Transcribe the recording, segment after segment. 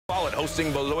Follette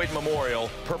hosting Beloit Memorial.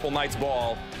 Purple Knights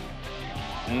ball,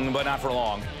 but not for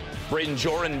long. Braden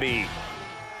Jorenby,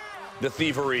 the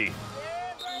thievery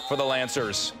for the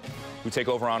Lancers, who take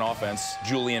over on offense.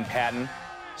 Julian Patton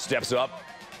steps up,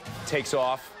 takes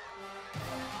off,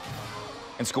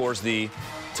 and scores the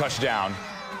touchdown.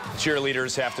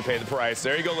 Cheerleaders have to pay the price.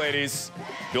 There you go, ladies.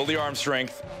 Build the arm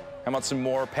strength. How about some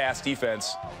more pass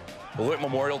defense? Beloit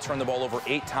Memorial turned the ball over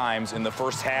 8 times in the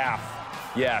first half.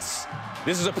 Yes,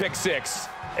 this is a pick 6.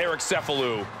 Eric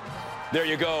Cephalou. There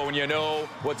you go, and you know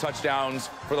what touchdowns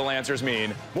for the Lancers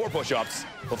mean. More push-ups.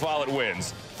 Follette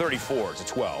wins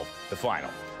 34-12, the final.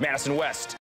 Madison West.